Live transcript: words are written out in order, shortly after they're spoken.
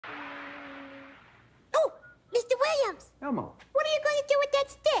Williams. Elmo. What are you going to do with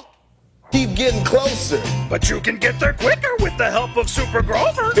that stick? Keep getting closer. But you can get there quicker with the help of Super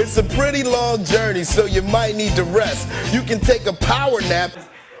Grover. It's a pretty long journey, so you might need to rest. You can take a power nap.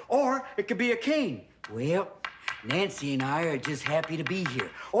 Or it could be a cane. Well, Nancy and I are just happy to be here.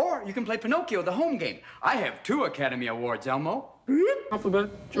 Or you can play Pinocchio, the home game. I have 2 Academy Awards, Elmo. Alphabet,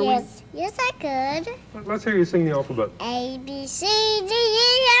 Joey? Yes, I could. Let's hear you sing the alphabet. A, B, C, D,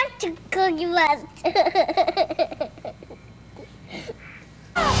 E, F, to Cookie Monster.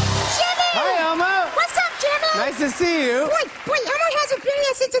 Jimmy! Hi, Elmo. What's up, Jimmy? Nice to see you. Boy, Elmo hasn't been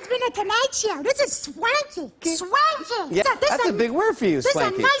here since it's been a Tonight Show. This is swanky. Swanky. Yeah, that's a big word for you, This is a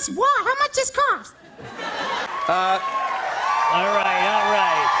swanky. nice wall. How much this cost? All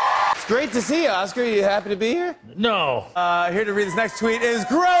right. It's great to see you, Oscar. You happy to be here? No. Here to read this next tweet is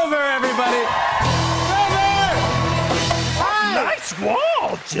Grover, everybody. Grover! Hi! Nice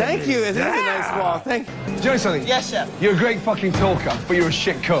wall, Jimmy. Thank you. It is a nice wall. Thank you. Joey Sonny. Yes, chef. You're a great fucking talker, but you're a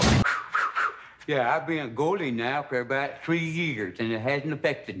shit cook. Yeah, I've been a goalie now for about 3 years, and it hasn't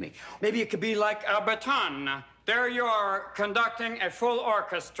affected me. Maybe it could be like a baton. There you are, conducting a full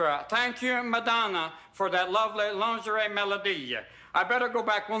orchestra. Thank you, Madonna, for that lovely lingerie melody. I better go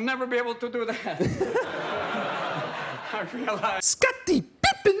back. We'll never be able to do that. I realize. Scotty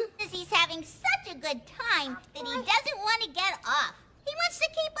Pippen. He's having such a good time that he doesn't want to get off. He wants to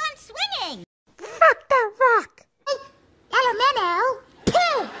keep on swinging. Fuck the rock. Elemento.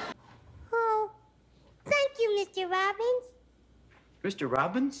 Pill. Oh, thank you, Mr. Robbins. Mr.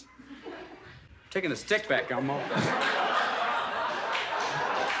 Robbins? Taking the stick back, Elmo.